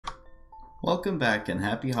Welcome back and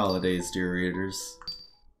happy holidays, dear readers.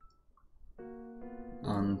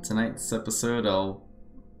 On tonight's episode, I'll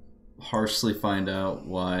harshly find out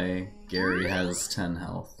why Gary has 10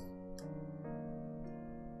 health.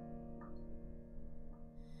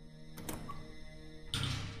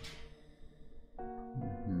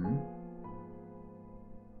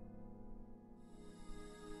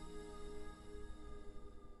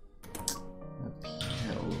 A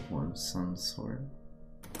pill of some sort.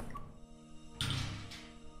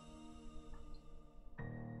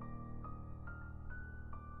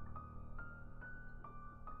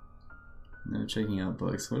 No checking out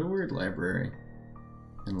books. What a weird library.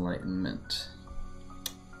 Enlightenment.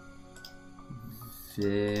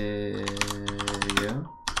 Video.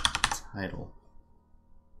 Title.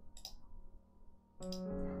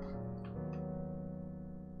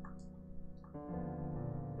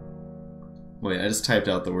 Wait, I just typed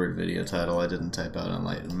out the word video title. I didn't type out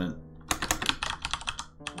enlightenment.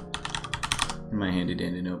 In my handy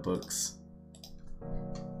dandy notebooks.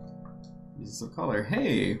 Uses of color.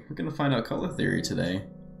 Hey, we're gonna find out color theory today.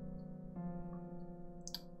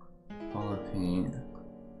 Color paint.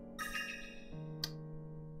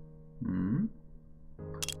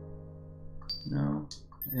 No.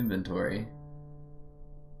 Inventory.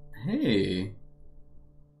 Hey.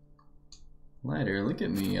 Lighter, look at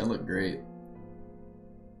me. I look great.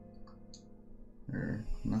 Or,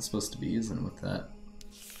 I'm not supposed to be using with that.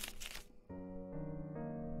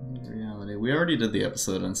 Reality. We already did the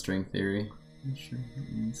episode on string theory. I'm not sure what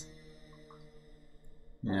it means.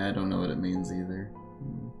 Yeah, I don't know what it means either.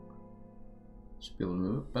 Should be able to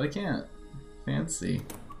move it, but I can't. Fancy.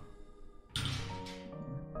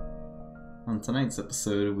 On tonight's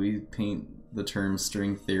episode, we paint the term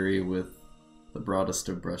string theory with the broadest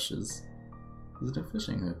of brushes. Is it a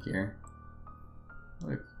fishing hook here?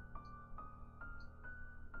 Look.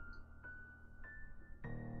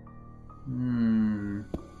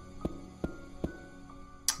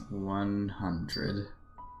 100.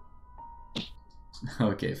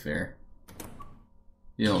 Okay, fair.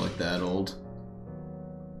 You don't look that old.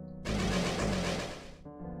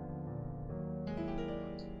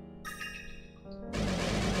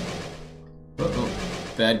 Uh-oh.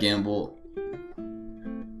 Bad gamble.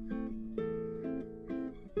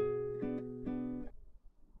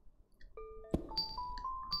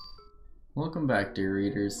 Welcome back, dear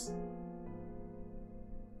readers.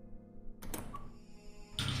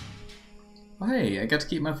 Oh, hey, I got to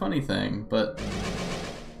keep my funny thing, but...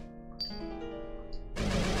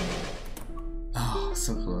 Oh,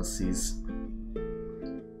 so close, these.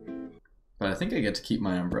 But I think I get to keep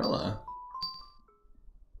my umbrella.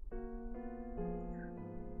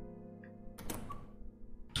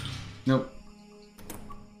 Nope.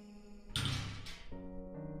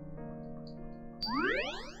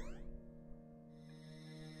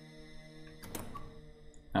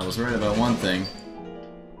 I was right about one thing.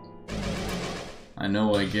 I know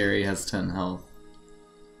why Gary has 10 health.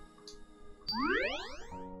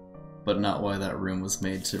 But not why that room was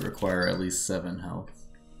made to require at least 7 health.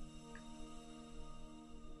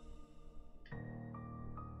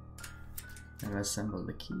 And assemble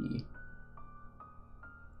the key.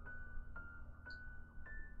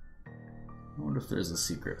 I wonder if there's a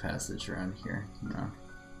secret passage around here. No.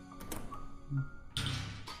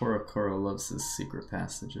 Korokoro loves his secret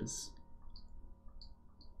passages.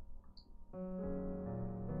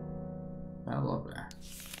 I love that.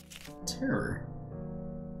 Terror.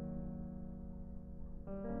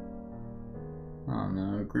 Oh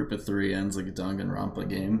no, group of 3 ends like a Danganronpa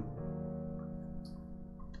game.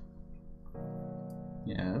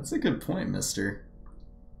 Yeah, that's a good point, mister.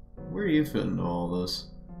 Where do you fit into all this?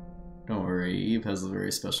 Don't worry, Eve has a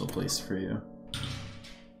very special place for you.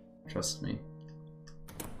 Trust me.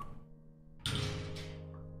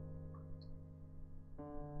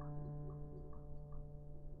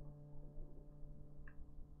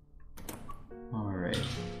 Alright.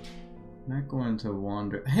 Not going to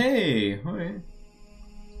wander. Hey! Wait.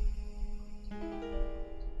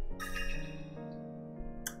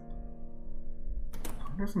 I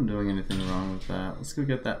wonder if I'm doing anything wrong with that. Let's go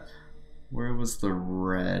get that. Where was the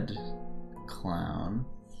red clown?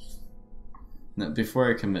 Now, before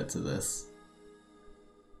I commit to this,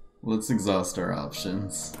 let's exhaust our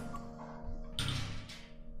options.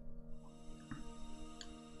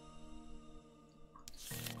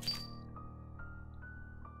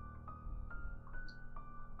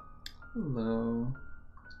 Hello,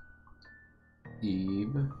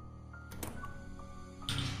 Eve.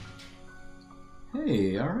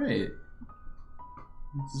 Hey, alright.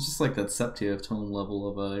 It's just like that septia tone level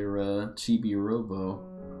of a Chibi Robo.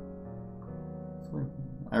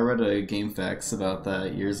 I read a GameFAQs about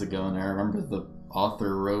that years ago, and I remember the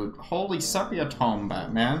author wrote, "Holy sepia tone,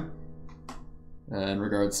 Batman!" In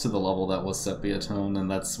regards to the level that was sepia tone, and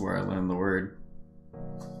that's where I learned the word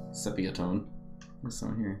sepia tone. This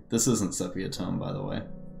one here. This isn't sepia tone, by the way.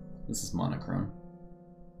 This is monochrome.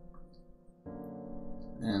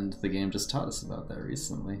 And the game just taught us about that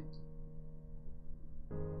recently.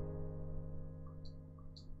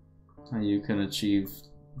 How you can achieve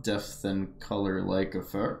depth and color-like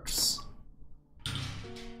effects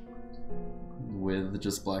with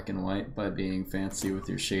just black and white by being fancy with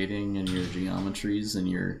your shading and your geometries and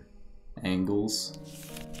your angles.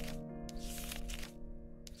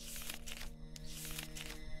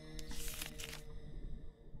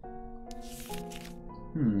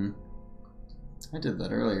 I did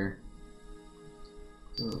that earlier.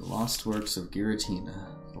 The Lost Works of Giratina.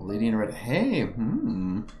 The Lady in Red. Hey,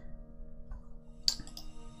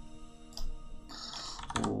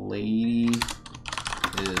 Lady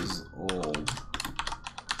is old.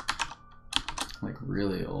 Like,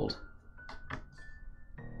 really old.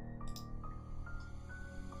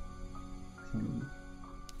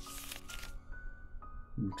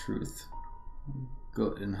 In truth,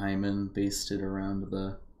 Gotenheimen based it around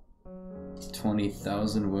the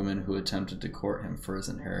 20,000 women who attempted to court him for his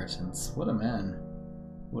inheritance. What a man.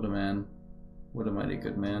 What a man. What a mighty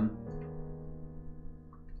good man.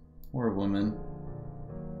 Or a woman.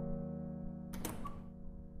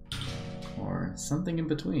 Or something in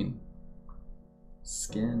between.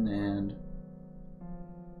 Skin and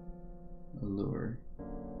allure.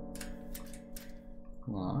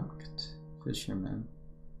 Locked. Fisherman.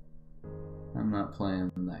 I'm not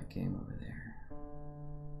playing that game over there.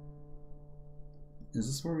 Is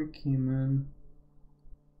this where we came in?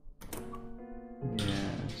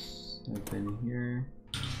 Yes, I've been here.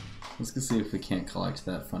 Let's go see if we can't collect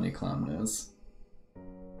that funny clown nose.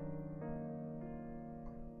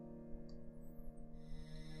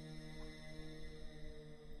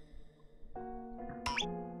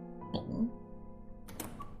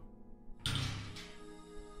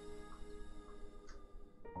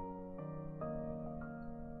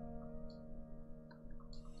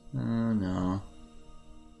 Oh no.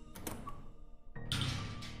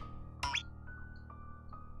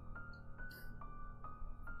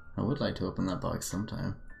 I would like to open that box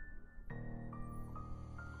sometime.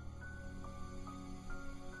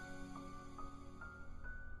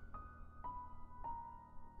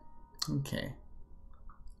 Okay.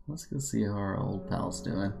 Let's go see how our old pal's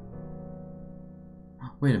doing.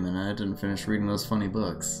 Wait a minute, I didn't finish reading those funny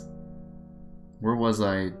books. Where was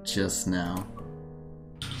I just now?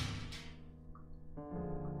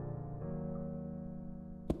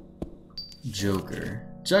 Joker.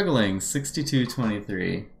 Juggling,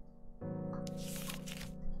 6223.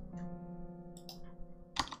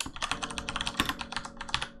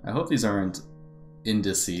 I hope these aren't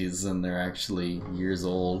indices and they're actually years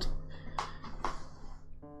old.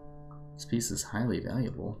 This piece is highly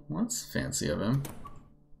valuable. Well, that's fancy of him.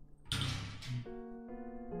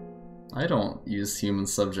 I don't use human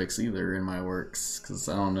subjects either in my works, because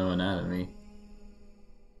I don't know anatomy.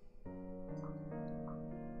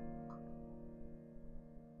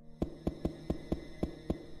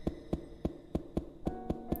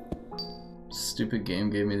 Stupid game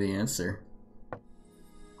gave me the answer.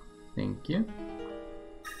 Thank you.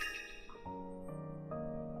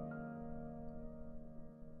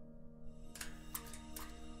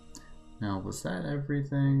 Now, was that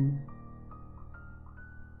everything?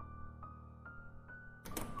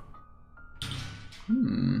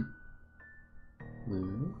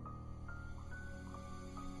 Blue.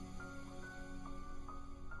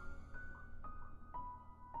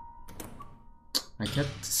 I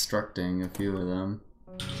kept destructing a few of them.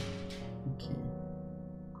 Okay.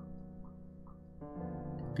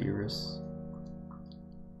 Beerus.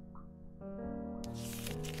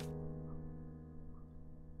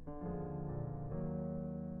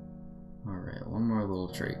 Alright, one more little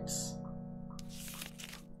traits.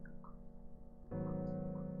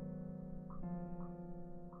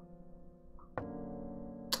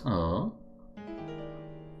 Oh.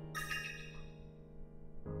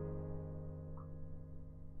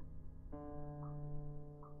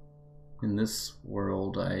 In this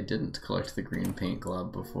world, I didn't collect the green paint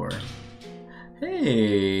glob before.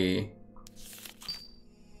 Hey!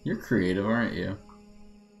 You're creative, aren't you?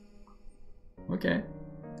 Okay.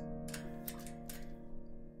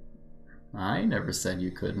 I never said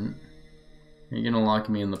you couldn't. Are you gonna lock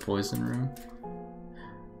me in the poison room?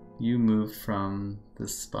 You moved from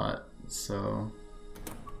this spot, so...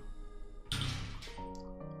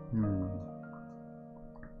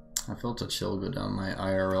 I felt a chill go down my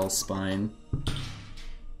IRL spine.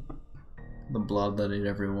 The Blob That Ate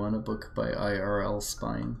Everyone, a book by IRL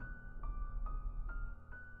Spine.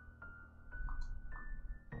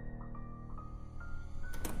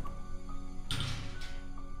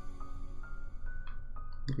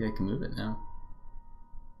 Maybe I can move it now.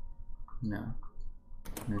 No.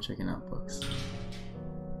 No checking out books.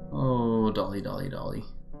 Oh, Dolly, Dolly, Dolly.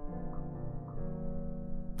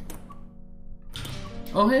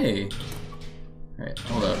 Oh, hey! Alright,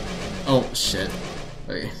 hold up. Oh, shit.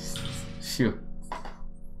 Okay. Phew.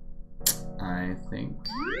 I think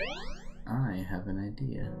I have an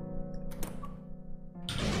idea.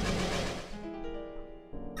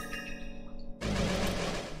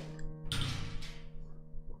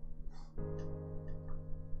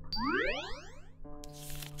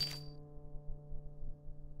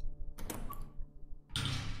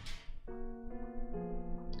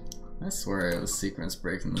 I swear I was sequence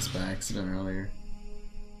breaking this by accident earlier.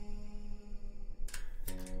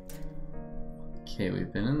 Okay,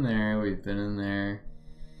 we've been in there, we've been in there.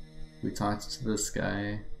 We talked to this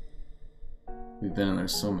guy. We've been in there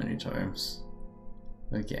so many times.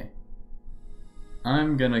 Okay.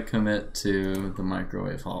 I'm gonna commit to the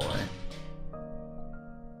microwave hallway.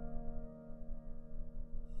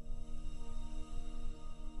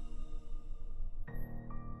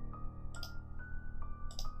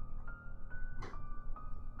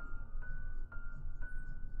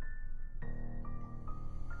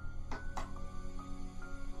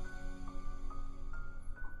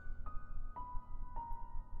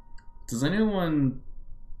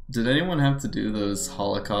 Did anyone have to do those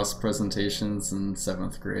Holocaust presentations in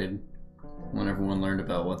 7th grade when everyone learned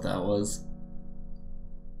about what that was?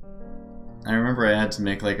 I remember I had to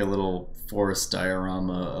make like a little forest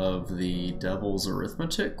diorama of the Devil's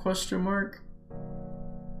Arithmetic ?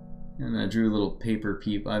 And I drew a little paper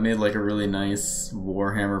peep. I made like a really nice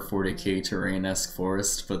Warhammer 40k terrain-esque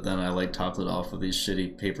forest, but then I like topped it off with these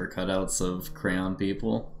shitty paper cutouts of crayon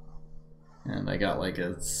people. And I got like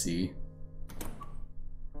a C.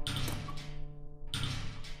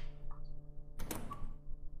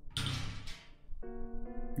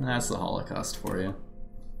 That's the Holocaust for you.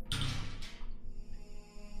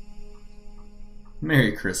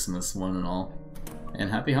 Merry Christmas, one and all. And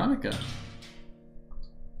Happy Hanukkah.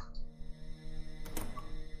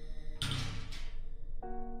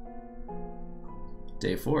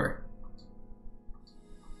 Day 4.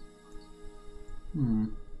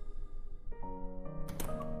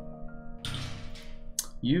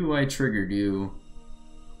 I triggered you.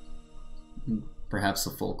 Perhaps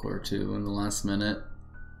a Folk or two in the last minute.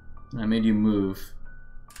 I made you move.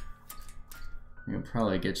 I can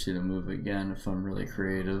probably get you to move again if I'm really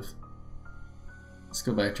creative. Let's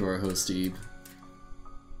go back to our host Ebe.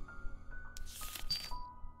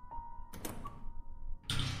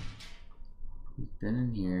 We've been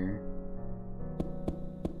in here.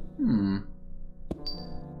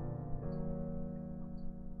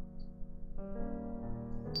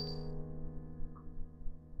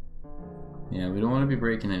 Yeah, we don't want to be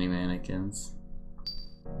breaking any mannequins.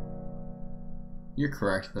 You're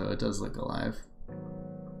correct though, it does look alive.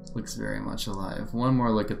 Looks very much alive. One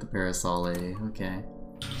more look at the parasol lady, okay.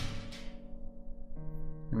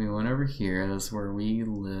 And we went over here, that's where we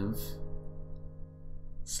live.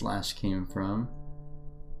 Slash came from.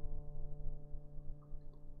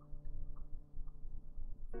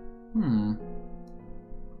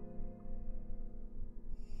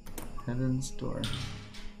 Heaven's Door.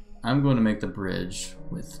 I'm going to make the bridge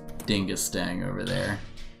with Dingus Dang over there.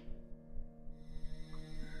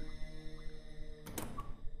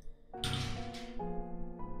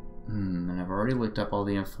 And I've already looked up all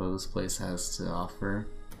the info this place has to offer.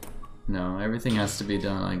 No, everything has to be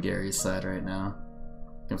done on Gary's side right now.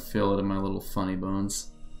 I can feel it in my little funny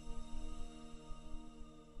bones.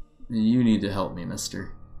 You need to help me,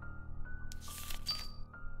 mister.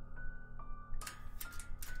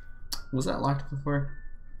 Was that locked before?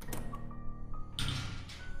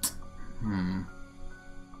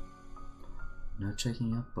 No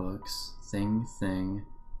checking out books. Thing.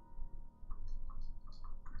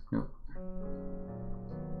 Nope.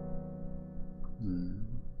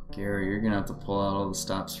 Gary, you're gonna have to pull out all the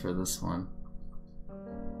stops for this one.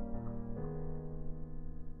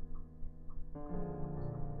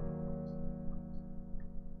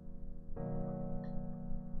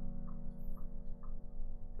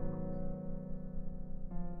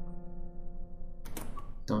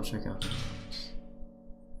 Don't check out the books.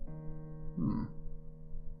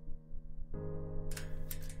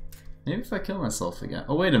 Maybe if I kill myself again.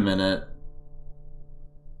 Oh, wait a minute.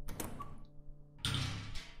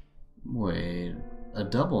 Wait. A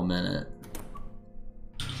double minute.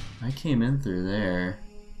 I came in through there.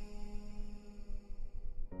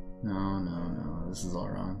 No, no, no. This is all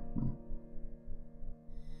wrong.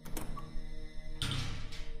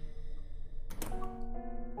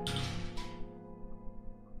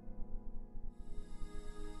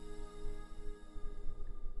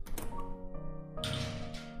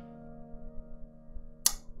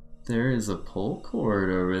 There is a pull cord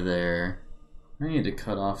over there. I need to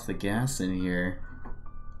cut off the gas in here.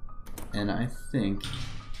 And I think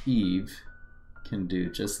Eve can do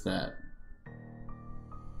just that.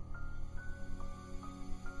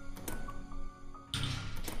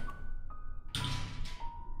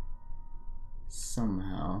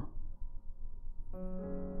 Somehow.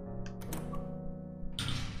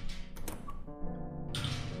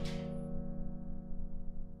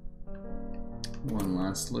 One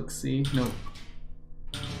last look-see. Nope.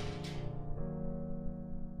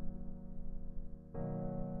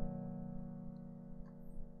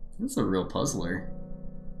 This is a real puzzler.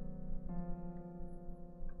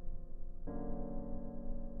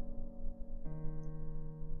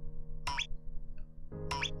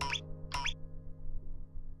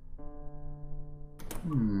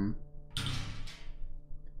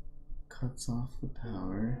 Cuts off the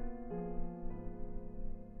power.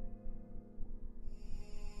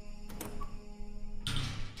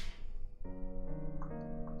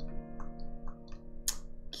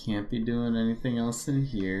 Can't be doing anything else in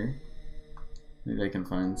here. Maybe I can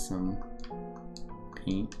find some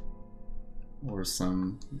paint or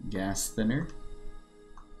some gas thinner.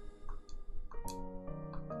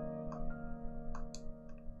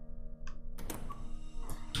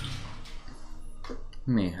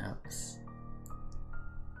 Mayhaps.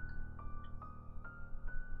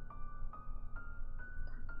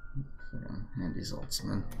 From Andy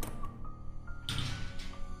Zaltzman.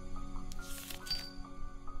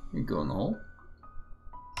 You go in the hole.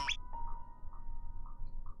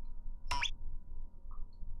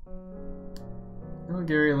 Oh,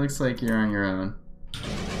 Gary, it looks like you're on your own.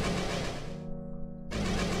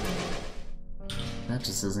 That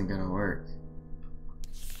just isn't gonna work.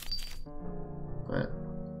 But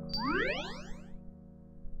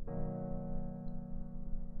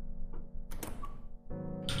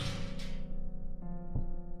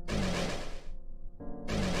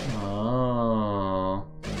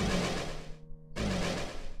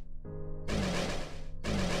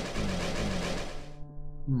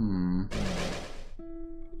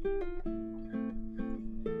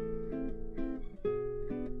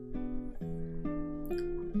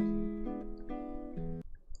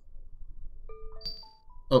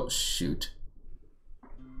oh, shoot.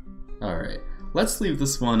 Alright, let's leave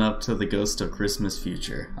this one up to the Ghost of Christmas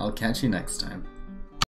Future. I'll catch you next time.